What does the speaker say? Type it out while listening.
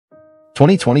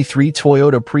2023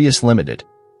 Toyota Prius Limited,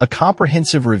 a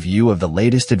comprehensive review of the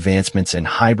latest advancements in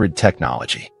hybrid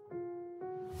technology.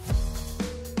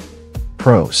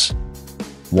 Pros: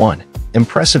 1.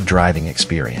 Impressive driving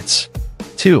experience.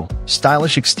 2.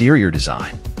 Stylish exterior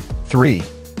design. 3.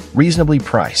 Reasonably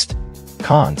priced.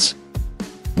 Cons: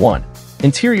 1.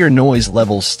 Interior noise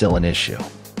levels still an issue.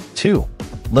 2.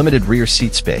 Limited rear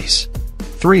seat space.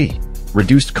 3.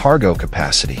 Reduced cargo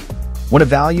capacity. When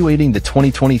evaluating the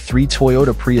 2023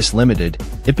 Toyota Prius Limited,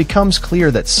 it becomes clear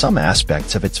that some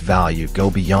aspects of its value go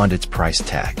beyond its price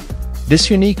tag. This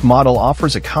unique model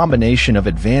offers a combination of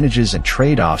advantages and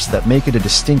trade-offs that make it a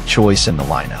distinct choice in the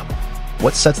lineup.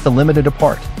 What sets the Limited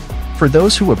apart? For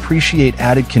those who appreciate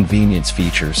added convenience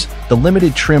features, the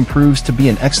Limited trim proves to be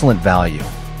an excellent value,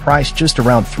 priced just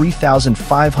around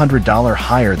 $3,500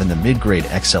 higher than the mid-grade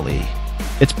XLE.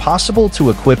 It's possible to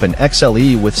equip an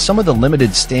XLE with some of the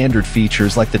Limited standard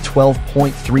features like the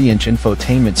 12.3-inch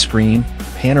infotainment screen,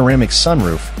 panoramic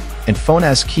sunroof, and phone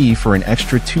as key for an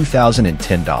extra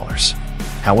 $2,010.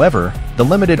 However, the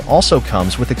Limited also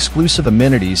comes with exclusive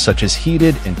amenities such as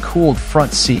heated and cooled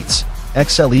front seats.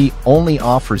 XLE only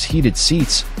offers heated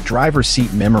seats, driver's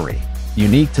seat memory,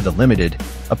 unique to the Limited,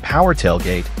 a power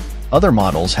tailgate. Other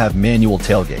models have manual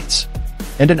tailgates,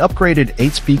 and an upgraded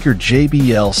 8-speaker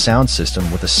JBL sound system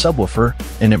with a subwoofer,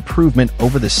 an improvement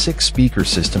over the 6-speaker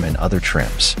system and other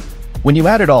trims. When you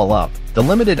add it all up, the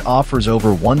Limited offers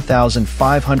over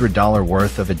 $1,500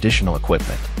 worth of additional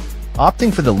equipment.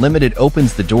 Opting for the Limited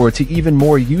opens the door to even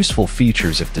more useful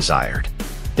features if desired.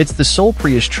 It's the sole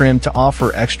Prius trim to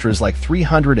offer extras like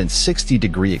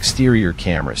 360-degree exterior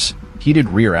cameras, heated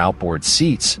rear outboard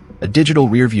seats, a digital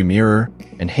rearview mirror,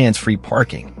 and hands-free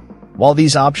parking. While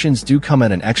these options do come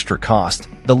at an extra cost,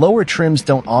 the lower trims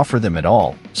don't offer them at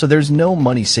all, so there's no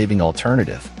money-saving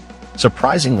alternative.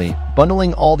 Surprisingly,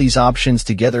 bundling all these options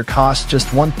together costs just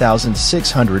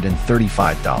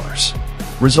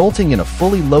 $1,635, resulting in a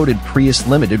fully loaded Prius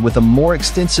Limited with a more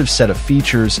extensive set of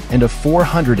features and a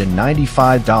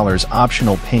 $495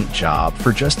 optional paint job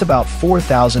for just about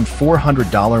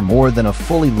 $4,400 more than a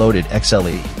fully loaded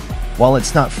XLE. While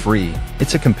it's not free,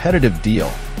 it's a competitive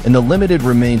deal, and the Limited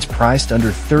remains priced under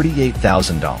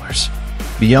 $38,000.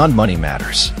 Beyond money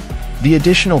matters. The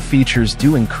additional features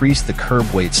do increase the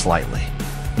curb weight slightly.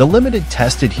 The Limited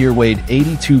tested here weighed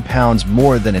 82 pounds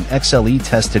more than an XLE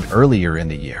tested earlier in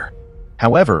the year.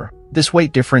 However, this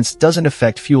weight difference doesn't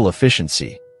affect fuel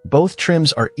efficiency. Both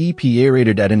trims are EPA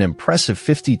rated at an impressive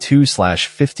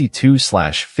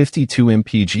 52/52/52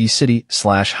 mpg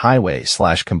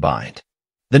city/highway/combined.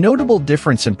 The notable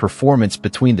difference in performance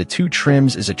between the two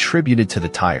trims is attributed to the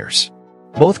tires.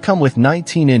 Both come with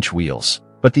 19-inch wheels,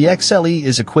 but the XLE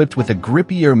is equipped with a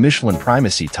grippier Michelin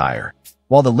Primacy tire,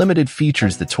 while the Limited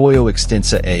features the Toyo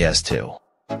Extensa AS2.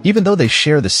 Even though they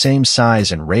share the same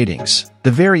size and ratings,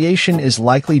 the variation is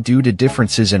likely due to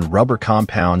differences in rubber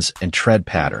compounds and tread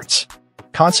patterns.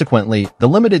 Consequently, the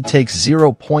Limited takes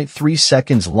 0.3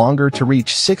 seconds longer to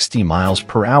reach 60 miles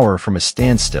per hour from a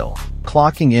standstill,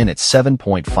 clocking in at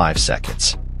 7.5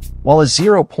 seconds. While a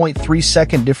 0.3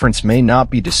 second difference may not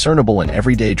be discernible in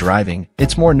everyday driving,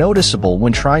 it's more noticeable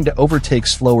when trying to overtake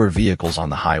slower vehicles on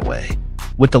the highway,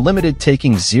 with the Limited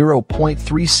taking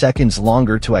 0.3 seconds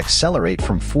longer to accelerate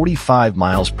from 45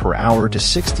 miles per hour to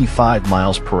 65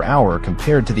 miles per hour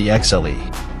compared to the XLE.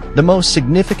 The most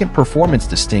significant performance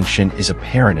distinction is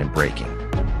apparent in braking.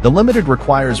 The Limited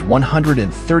requires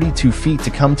 132 feet to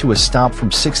come to a stop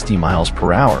from 60 miles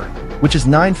per hour, which is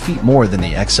 9 feet more than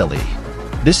the XLE.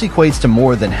 This equates to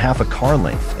more than half a car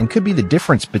length and could be the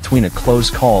difference between a close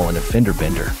call and a fender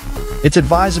bender. It's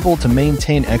advisable to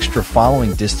maintain extra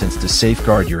following distance to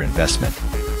safeguard your investment.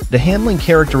 The handling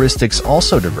characteristics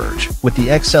also diverge, with the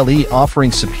XLE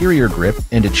offering superior grip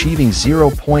and achieving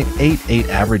 0.88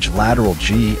 average lateral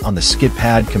G on the skid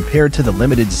pad compared to the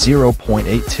Limited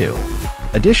 0.82.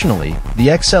 Additionally, the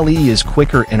XLE is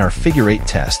quicker in our figure 8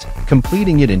 test,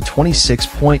 completing it in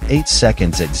 26.8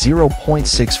 seconds at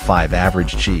 0.65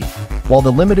 average G, while the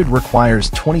Limited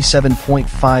requires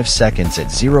 27.5 seconds at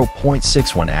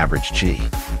 0.61 average G.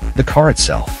 The car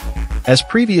itself. As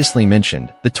previously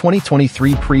mentioned, the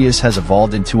 2023 Prius has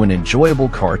evolved into an enjoyable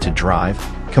car to drive,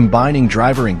 combining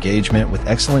driver engagement with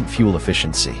excellent fuel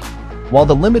efficiency. While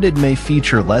the Limited may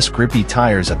feature less grippy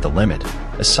tires at the limit,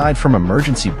 aside from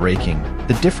emergency braking,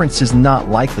 the difference is not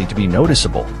likely to be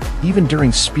noticeable, even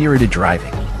during spirited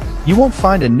driving. You won't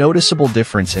find a noticeable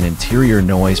difference in interior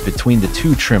noise between the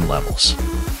two trim levels.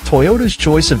 Toyota's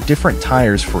choice of different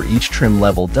tires for each trim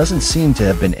level doesn't seem to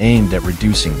have been aimed at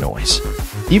reducing noise.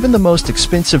 Even the most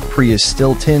expensive Prius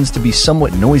still tends to be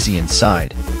somewhat noisy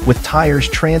inside, with tires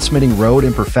transmitting road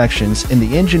imperfections and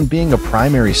the engine being a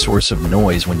primary source of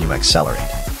noise when you accelerate.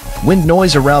 Wind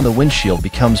noise around the windshield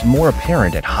becomes more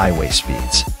apparent at highway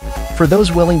speeds. For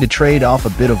those willing to trade off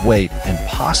a bit of weight and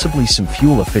possibly some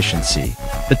fuel efficiency,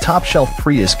 the top-shelf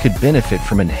Prius could benefit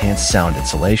from enhanced sound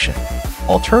insulation.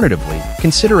 Alternatively,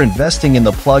 consider investing in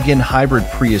the plug-in hybrid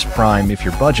Prius Prime if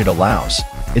your budget allows.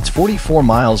 Its 44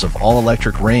 miles of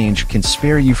all-electric range can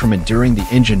spare you from enduring the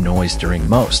engine noise during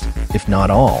most, if not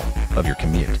all, of your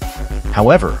commute.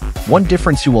 However, one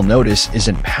difference you will notice is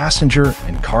in passenger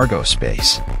and cargo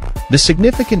space. The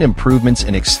significant improvements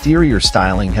in exterior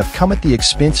styling have come at the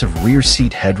expense of rear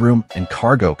seat headroom and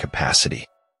cargo capacity.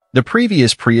 The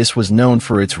previous Prius was known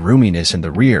for its roominess in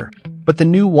the rear, but the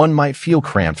new one might feel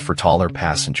cramped for taller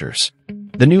passengers.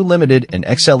 The new Limited and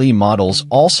XLE models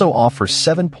also offer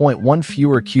 7.1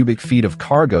 fewer cubic feet of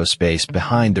cargo space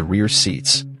behind the rear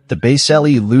seats. The base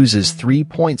LE loses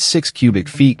 3.6 cubic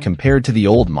feet compared to the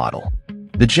old model.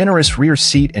 The generous rear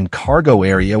seat and cargo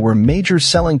area were major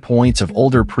selling points of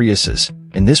older Priuses,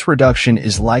 and this reduction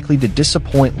is likely to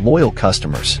disappoint loyal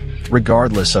customers,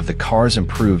 regardless of the car's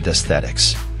improved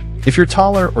aesthetics. If you're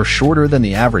taller or shorter than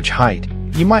the average height,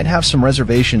 you might have some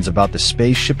reservations about the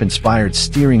spaceship-inspired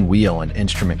steering wheel and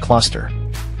instrument cluster.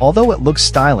 Although it looks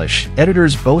stylish,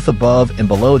 editors both above and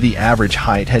below the average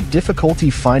height had difficulty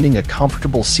finding a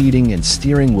comfortable seating and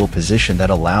steering wheel position that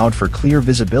allowed for clear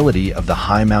visibility of the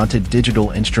high-mounted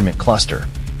digital instrument cluster,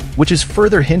 which is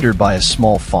further hindered by a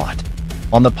small font.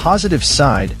 On the positive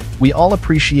side, we all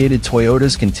appreciated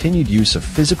Toyota's continued use of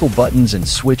physical buttons and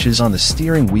switches on the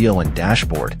steering wheel and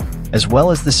dashboard, as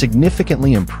well as the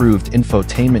significantly improved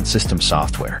infotainment system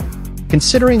software.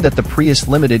 Considering that the Prius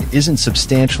Limited isn't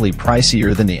substantially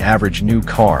pricier than the average new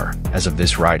car, as of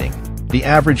this writing, the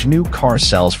average new car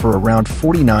sells for around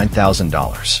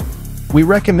 $49,000. We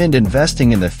recommend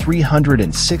investing in the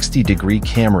 360-degree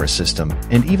camera system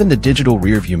and even the digital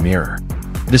rearview mirror.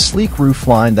 The sleek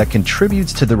roofline that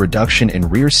contributes to the reduction in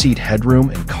rear seat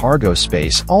headroom and cargo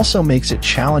space also makes it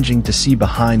challenging to see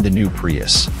behind the new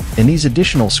Prius, and these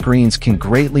additional screens can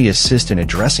greatly assist in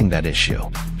addressing that issue.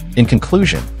 In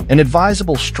conclusion, an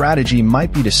advisable strategy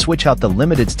might be to switch out the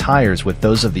Limited's tires with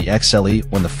those of the XLE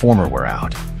when the former wear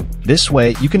out. This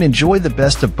way, you can enjoy the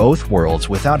best of both worlds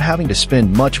without having to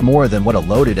spend much more than what a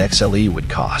loaded XLE would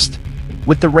cost.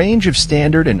 With the range of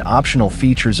standard and optional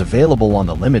features available on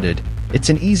the Limited, it's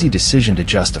an easy decision to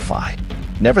justify.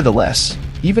 Nevertheless,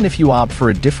 even if you opt for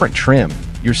a different trim,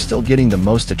 you're still getting the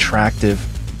most attractive,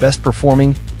 best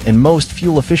performing, and most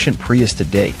fuel-efficient Prius to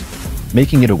date,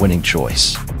 making it a winning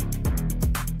choice.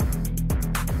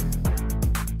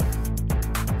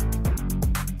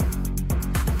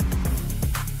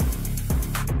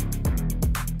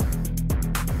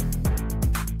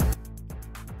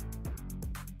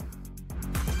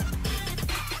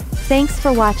 Thanks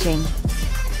for watching.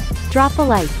 Drop a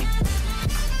like,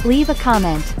 leave a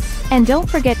comment, and don't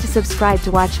forget to subscribe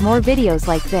to watch more videos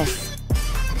like this.